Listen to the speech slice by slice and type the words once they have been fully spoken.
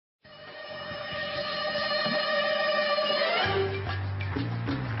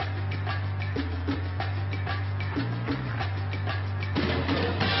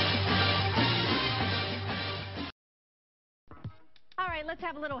right, let's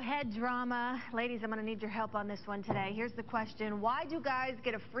have a little head drama. Ladies, I'm going to need your help on this one today. Here's the question. Why do guys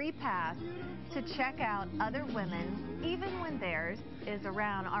get a free pass to check out other women, even when theirs is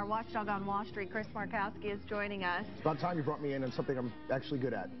around? Our watchdog on Wall Street, Chris Markowski, is joining us. It's about time you brought me in on something I'm actually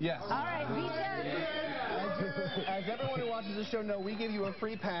good at. Yes. All right, As everyone who watches the show know, we give you a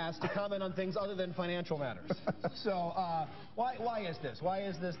free pass to comment on things other than financial matters. So why is this? Why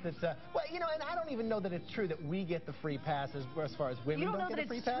is this that, well, you know, and I don't even know that it's true that we get the free pass as far as women don't get a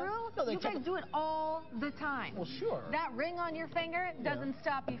free pass. You don't know that it's true? You guys do it all the time. Well, sure. That ring on your finger doesn't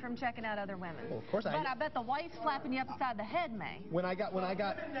stop you from checking out other women. Well, of course But I bet the wife slapping you upside the head may. When I got. Women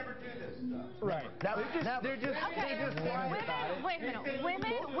never do this stuff. Right. They're just quiet about it. Wait a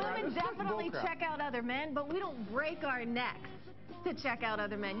minute. Women definitely check out other men, but we don't break our necks to check out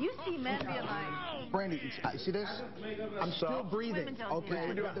other men. You see men being like... Brandy, see this? I'm still breathing.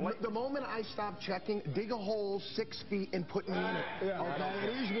 Okay. The moment I stop checking, dig a hole 6 feet and put me in it. Okay. It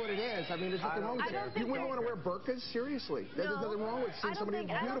is what it is. I mean, there's nothing wrong with it. You women want to wear burqas? Seriously. There's nothing wrong with seeing somebody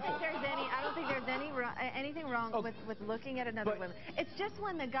beautiful. I don't think there's anything wrong with looking at another woman. It's just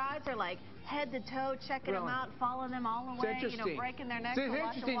when the guys are like head to toe checking them out, following them all the way, you know, breaking their necks. It's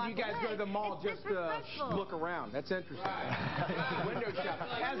interesting you guys go to the mall just to look around. That's interesting. Window shop.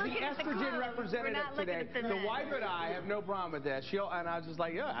 As the estrogen representative today, the wife and I have no problem with that. And I was just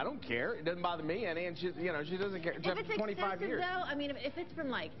like, yeah, I don't care. It doesn't bother me. And she, you know, she doesn't care. It's if it's 25 years. Though, I mean, if it's from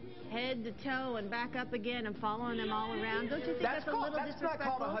like head to toe and back up again and following them all around, don't you think that's a little disrespectful? That's not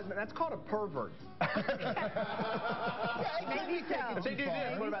called a husband. That's called a pervert. Maybe so. If they do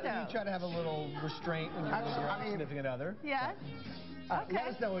this, what about you try to have a little restraint when you're with your significant other? Yeah. Okay. Let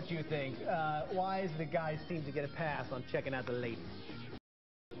us know what you think. Why is the guys seem to get a pass on checking out the ladies?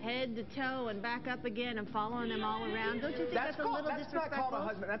 Head to toe and back up again and following them all around. Don't you think that's a little disrespectful? That's not called a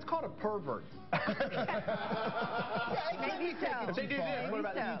husband. That's called a pervert. Maybe so. If they do this, what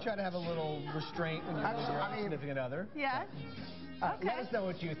about you try to have a little restraint when you're with your significant other? Yeah. Okay. Let us know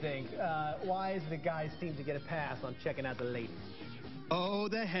what you think. Why is the guys seem to get a pass on checking out the ladies? Oh,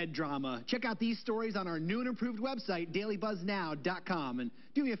 the head drama. Check out these stories on our new and improved website, dailybuzznow.com. And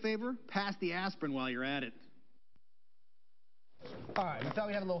do me a favor, pass the aspirin while you're at it. All right, we thought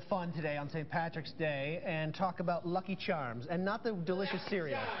we'd have a little fun today on St. Patrick's Day and talk about Lucky Charms, and not the delicious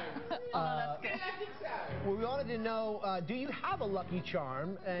cereal. That's good. We wanted to know, do you have a Lucky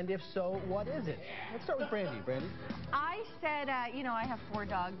Charm, and if so, what is it? Let's start with Brandy. Brandy? I said, you know, I have 4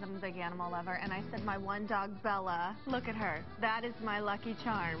 dogs. I'm a big animal lover, and I said my one dog, Bella, look at her. That is my Lucky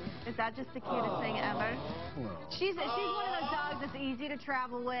Charm. Is that just the cutest thing ever? She's one of those dogs that's easy to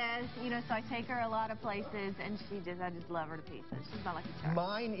travel with, you know, so I take her a lot of places, and I just love her to pieces. She's my Lucky Charm.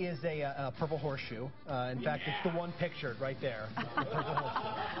 Mine is a purple horseshoe. In fact, it's the one pictured right there. The purple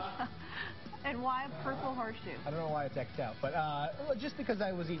horseshoe. And why a purple horseshoe? I don't know why it's X'd out, but just because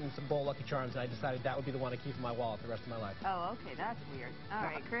I was eating some bowl Lucky Charms, and I decided that would be the one to keep in my wallet the rest of my life. Oh, okay, that's weird. All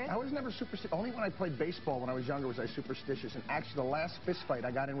right, Chris? I was never superstitious. Only when I played baseball when I was younger was I superstitious. And actually, the last fist fight I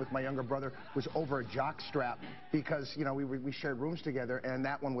got in with my younger brother was over a jock strap because, you know, we shared rooms together, and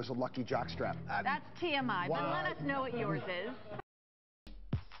that one was a lucky jock strap. That's TMI, but let us know what yours is.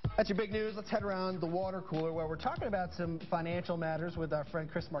 That's your big news. Let's head around the water cooler where we're talking about some financial matters with our friend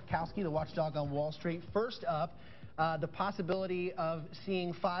Chris Markowski, the watchdog on Wall Street. First up, the possibility of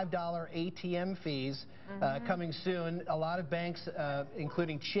seeing $5 ATM fees coming soon. A lot of banks,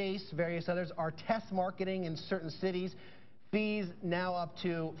 including Chase, various others, are test marketing in certain cities. Fees now up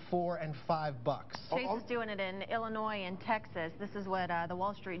to $4 and $5. Chase is doing it in Illinois and Texas. This is what the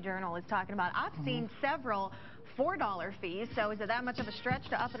Wall Street Journal is talking about. I've seen several $4 fees, so is it that much of a stretch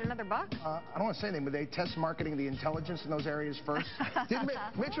to up it another $1? I don't want to say anything, but they test marketing the intelligence in those areas first.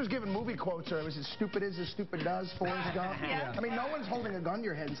 Mitch was giving movie quotes, or it was as stupid as stupid does, Forrest Gump. Yeah. I mean, no one's holding a gun to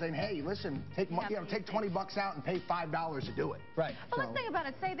your head and saying, hey, listen, take $20 out and pay $5 to do it. Right. Well, let's think about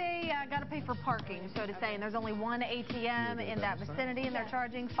it. Say they got to pay for parking, so to say, and there's only one ATM in that vicinity, and they're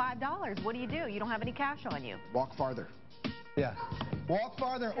charging $5. What do? You don't have any cash on you. Walk farther. Yeah. Walk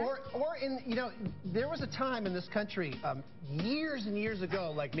farther, or in, you know, there was a time in this country years and years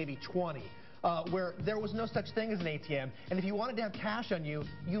ago, like maybe 20, where there was no such thing as an ATM, and if you wanted to have cash on you,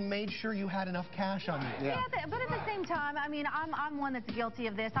 you made sure you had enough cash on you. Yeah, but at the same time, I mean, I'm one that's guilty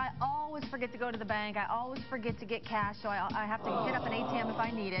of this. I always forget to go to the bank. I always forget to get cash, so I have to hit up an ATM if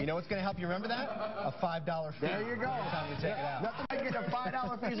I need it. You know what's going to help you remember that? A $5 fee. There you go. Time to take it out. Nothing like getting a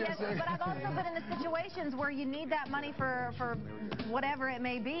 $5 fee. Yes, but I've also been in the situations where you need that money for whatever it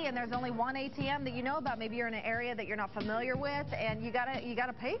may be, and there's only one ATM that you know about. Maybe you're in an area that you're not familiar with, and you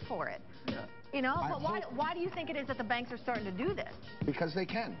gotta pay for it. Yeah. You know, but why do you think it is that the banks are starting to do this? Because they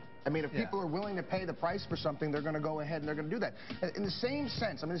can. I mean, if people are willing to pay the price for something, they're going to go ahead and they're going to do that. In the same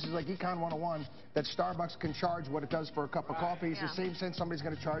sense, I mean, this is like Econ 101, that Starbucks can charge what it does for a cup of coffee. It's the same sense somebody's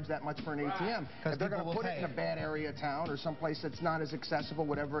going to charge that much for an ATM. If they're going to put it in a bad area of town or someplace that's not as accessible,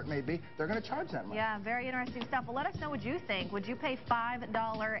 whatever it may be, they're going to charge that much. Yeah, very interesting stuff. Well, let us know what you think. Would you pay $5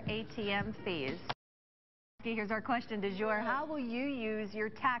 ATM fees? Here's our question du jour. How will you use your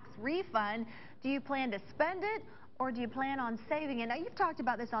tax refund? Do you plan to spend it, or do you plan on saving it? Now, you've talked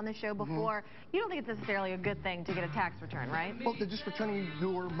about this on the show before. You don't think it's necessarily a good thing to get a tax return, right? Well, they're just returning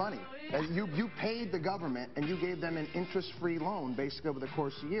your money. You paid the government, and you gave them an interest-free loan, basically, over the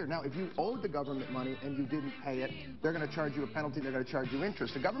course of a year. Now, if you owed the government money and you didn't pay it, they're going to charge you a penalty. They're going to charge you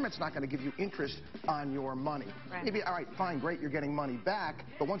interest. The government's not going to give you interest on your money. Right. Maybe, all right, fine, great, you're getting money back.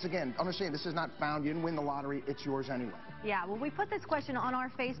 But once again, understand, this is not found. You didn't win the lottery. It's yours anyway. Yeah, well, we put this question on our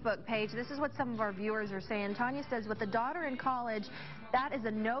Facebook page. This is what some of our viewers are saying. Tanya says, with a daughter in college, that is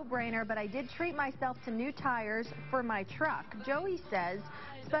a no-brainer, but I did treat myself to new tires for my truck. Joey says,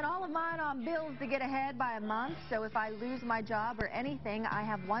 spent all of mine on bills to get ahead by a month, so if I lose my job or anything, I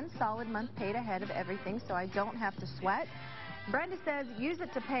have one solid month paid ahead of everything, so I don't have to sweat. Brenda says, use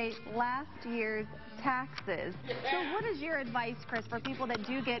it to pay last year's taxes. So what is your advice, Chris, for people that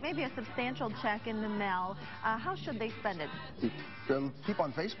do get maybe a substantial check in the mail? How should they spend it? People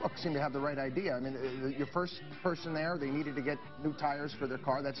on Facebook seem to have the right idea. I mean, your first person there, they needed to get new tires for their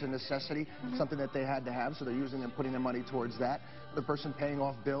car. That's a necessity, something that they had to have, so they're using and putting their money towards that. The person paying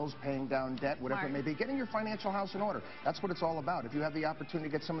off bills, paying down debt, whatever it may be, getting your financial house in order. That's what it's all about. If you have the opportunity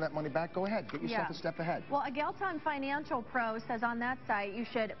to get some of that money back, go ahead. Get yourself a step ahead. Well, a Gelton Financial Pro says on that site you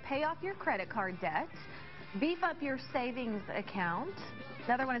should pay off your credit card debt, beef up your savings account.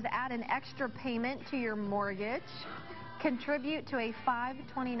 Another one is add an extra payment to your mortgage. Contribute to a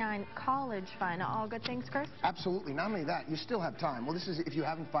 529 college fund. All good things, Chris? Absolutely. Not only that, you still have time. Well, this is if you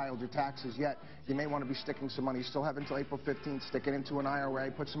haven't filed your taxes yet, you may want to be sticking some money. You still have until April 15th. Stick it into an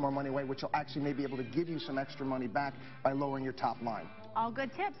IRA, put some more money away, which will actually may be able to give you some extra money back by lowering your top line. All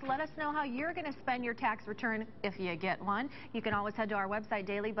good tips. Let us know how you're going to spend your tax return if you get one. You can always head to our website,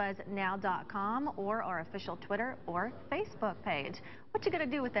 dailybuzznow.com, or our official Twitter or Facebook page. What you going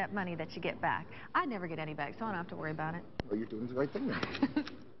to do with that money that you get back? I never get any back, so I don't have to worry about it. Well, you're doing the right thing then.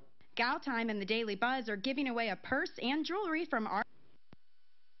 Galtime and the Daily Buzz are giving away a purse and jewelry from our...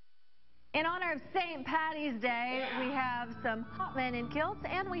 In honor of St. Patty's Day, we have some hot men in kilts,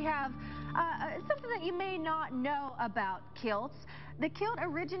 and we have something that you may not know about kilts. The kilt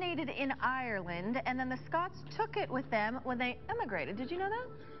originated in Ireland, and then the Scots took it with them when they immigrated. Did you know that?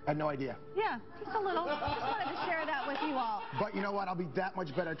 I had no idea. Yeah, just a little. Just wanted to share that with you all. But you know what? I'll be that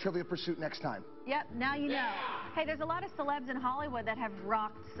much better at Trivia Pursuit next time. Yep, now you know. Hey, there's a lot of celebs in Hollywood that have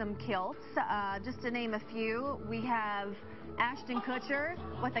rocked some kilts. Just to name a few, we have Ashton Kutcher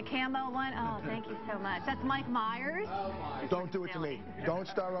with a camo one. Oh, thank you so much. That's Mike Myers. Don't do it to me. Don't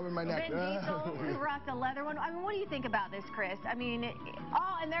start rubbing my neck. Vin Diesel, who rocked a leather one. I mean, what do you think about this, Chris? I mean,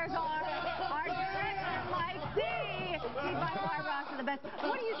 and there's our director, Mike C. He's by far rocks are the best.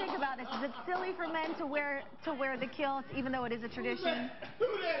 What do you think about this? Is it silly for men to wear the kilts, even though it is a tradition?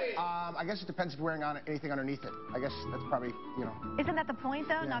 I guess it depends if you're wearing anything underneath it. I guess that's probably, you know. Isn't that the point,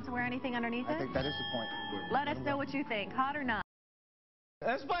 though, not to wear anything underneath it? I think that is the point. Let us know what you think, hot or not.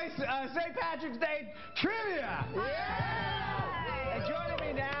 Let's play St. Patrick's Day Trivia! Yeah! And joining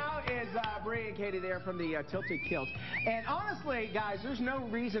me now is Bree and Katie there from the Tilted Kilt. And honestly, guys, there's no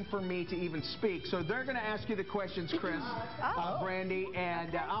reason for me to even speak. So they're going to ask you the questions, Chris, Brandy,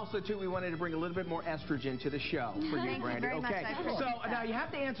 and also, too, we wanted to bring a little bit more estrogen to the show for you, Brandy. Okay. So now you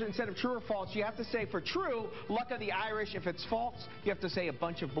have to answer, instead of true or false, you have to say for true, luck of the Irish. If it's false, you have to say a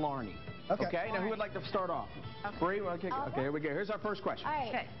bunch of blarney. Okay. Now, who would like to start off? Bree? Okay, here we go. Here's our first question. All right.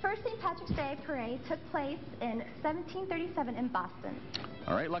 Okay. First St. Patrick's Day parade took place in 1737 in Boston.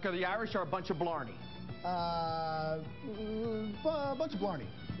 All right. Luck of the Irish or a bunch of blarney? A bunch of blarney.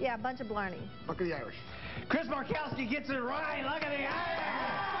 Yeah, a bunch of blarney. Luck of the Irish. Chris Markowski gets it right. Luck of the Irish.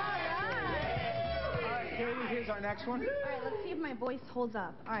 Katie, here's our next one. All right, let's see if my voice holds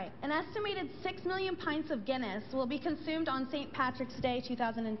up. All right. An estimated 6 million pints of Guinness will be consumed on St. Patrick's Day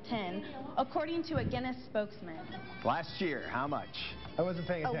 2010, according to a Guinness spokesman. Last year, how much? I wasn't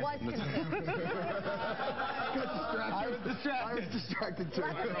paying attention. Was consumed. I was distracted too.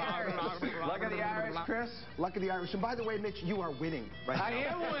 Luck of the Irish, Chris? Luck of the Irish. And by the way, Mitch, you are winning right now. I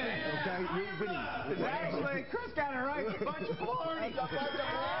am winning. Okay, you're winning. Actually, Chris got it right. A bunch of blarney.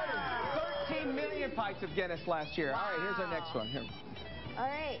 13 million pints of Guinness last year. All right, here's our next one. Here. All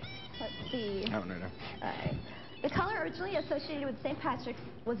right. Let's see. No. All right. The color originally associated with St. Patrick's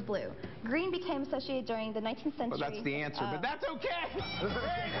was blue. Green became associated during the 19th century. Well, that's the answer, but that's okay.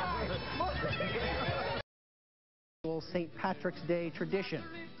 St. Patrick's Day tradition.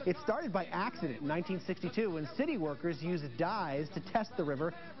 It started by accident in 1962 when city workers used dyes to test the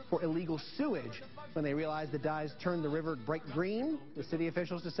river for illegal sewage. When they realized the dyes turned the river bright green, the city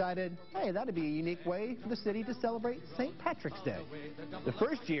officials decided, hey, that'd be a unique way for the city to celebrate St. Patrick's Day. The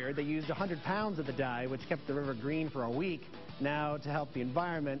first year, they used 100 pounds of the dye, which kept the river green for a week. Now, to help the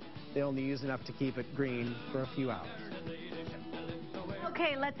environment, they only use enough to keep it green for a few hours.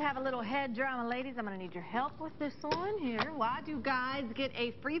 Okay, let's have a little head drama, ladies. I'm going to need your help with this one here. Why do guys get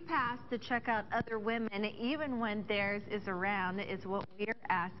a free pass to check out other women even when theirs is around is what we're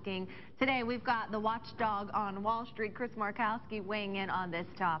asking. Today, we've got the watchdog on Wall Street, Chris Markowski, weighing in on this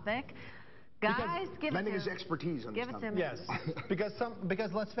topic. Guys, give lending his expertise on this topic. Yes,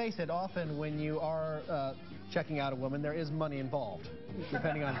 because let's face it, often when you are checking out a woman, there is money involved,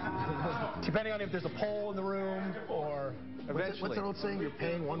 depending on if there's a pole in the room or. What's that old saying? You're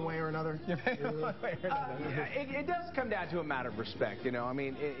paying one way or another? You're paying one way or another. It does come down to a matter of respect, you know. I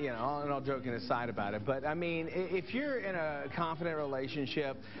mean, and all joking aside about it, but I mean, if you're in a confident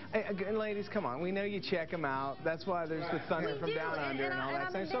relationship, and ladies, come on, we know you check them out. That's why there's the thunder from down under and all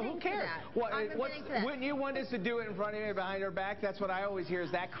that stuff. So who cares? Wouldn't you want us to do it in front of you and behind her back? That's what I always hear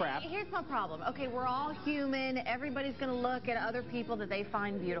is that crap. Here's my problem. Okay, we're all human. Everybody's going to look at other people that they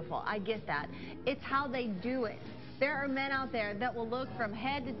find beautiful. I get that. It's how they do it. There are men out there that will look from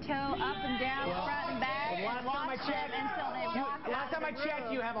head to toe, up and down, front and back, and watch them until they walk out. Last time I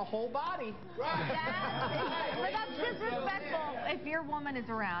checked, you have a whole body. Right. But that's disrespectful if your woman is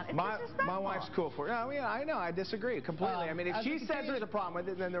around. It's disrespectful. My wife's cool for it. No, yeah, I know. I disagree completely. I mean, if she says there's a problem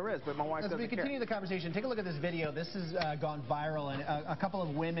with it, then there is. But my wife doesn't care. As we continue the conversation, take a look at this video. This has gone viral, and a couple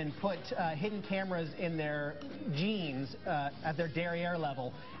of women put hidden cameras in their jeans at their derriere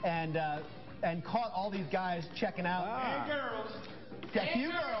level, and caught all these guys checking out. Hey, girls. Yeah, a few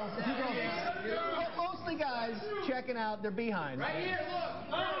girls. Mostly guys checking out their behind. Right here,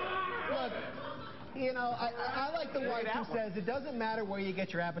 look. Look, you know, I like the wife who says it doesn't matter where you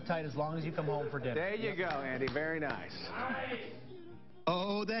get your appetite as long as you come home for dinner. There you go, Andy. Very nice.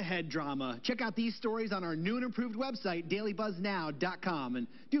 Oh, the head drama. Check out these stories on our new and improved website, dailybuzznow.com. And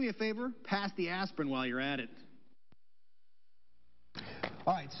do me a favor, pass the aspirin while you're at it.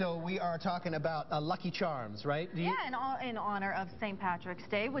 All right, so we are talking about Lucky Charms, right? Yeah, in honor of St. Patrick's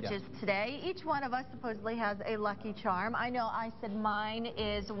Day, which is today. Each one of us supposedly has a lucky charm. I know I said mine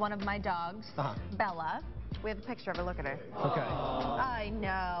is one of my dogs, Bella. We have a picture of her. Look at her. Okay. I know.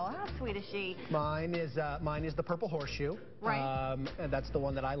 How sweet is she? Mine is the purple horseshoe. Right. And that's the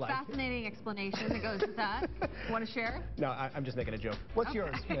one that I like. Fascinating explanation that goes with that. Want to share? No, I'm just making a joke. What's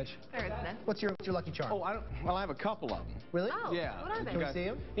yours, Mitch? There it is then. What's your lucky charm? Oh, well, I have a couple of them. Really? Oh, yeah. What are they? Can we see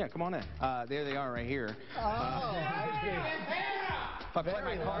them? Yeah, come on in. There they are right here. Oh, I see. If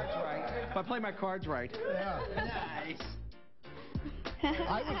I play my cards right. Yeah. Nice.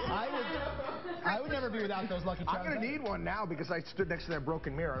 I would never be without those lucky charms. I'm going to need one now because I stood next to that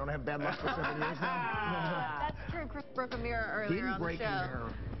broken mirror. I don't have bad luck for 7 years now. That's true. Chris broke a mirror earlier on the show. Didn't break a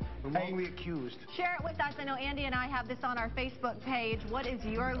mirror. Wrongly accused. Share it with us. I know Andy and I have this on our Facebook page. What is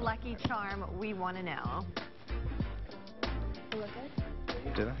your lucky charm? We want to know.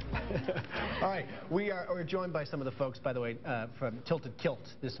 Did I? All right, we're joined by some of the folks, by the way, from Tilted Kilt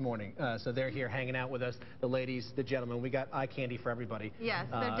this morning. So they're here hanging out with us, the ladies, the gentlemen. We got eye candy for everybody. Yes,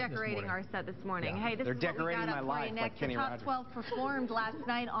 they're decorating our set this morning. Yeah. Hey, this is what we got up for you next. The top 12 performed last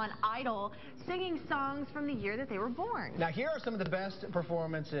night on Idol, singing songs from the year that they were born. Now, here are some of the best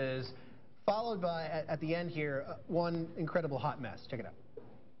performances, followed by, at the end here, one incredible hot mess. Check it out.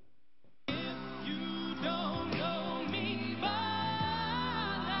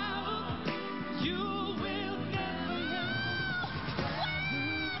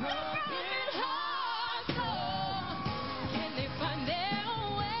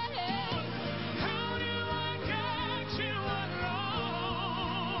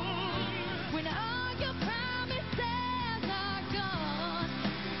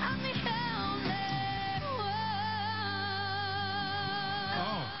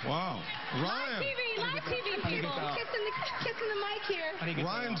 Wow. Ryan. Live TV people. Kissing the mic here.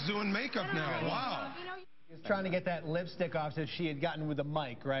 Ryan's doing makeup now. Wow. He was trying to get that lipstick off so she had gotten with the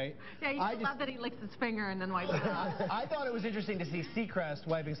mic, right? Yeah, you just love that he licks his finger and then wipes it off. I thought it was interesting to see Seacrest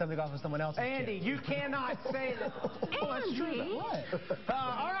wiping something off of someone else's Andy, chin. you cannot say that. Oh, that's true. What?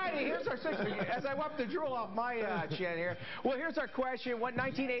 All righty, here's our sixth. As I wipe the drool off my chin here. Well, here's our question. What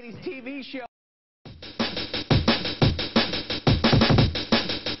 1980s TV show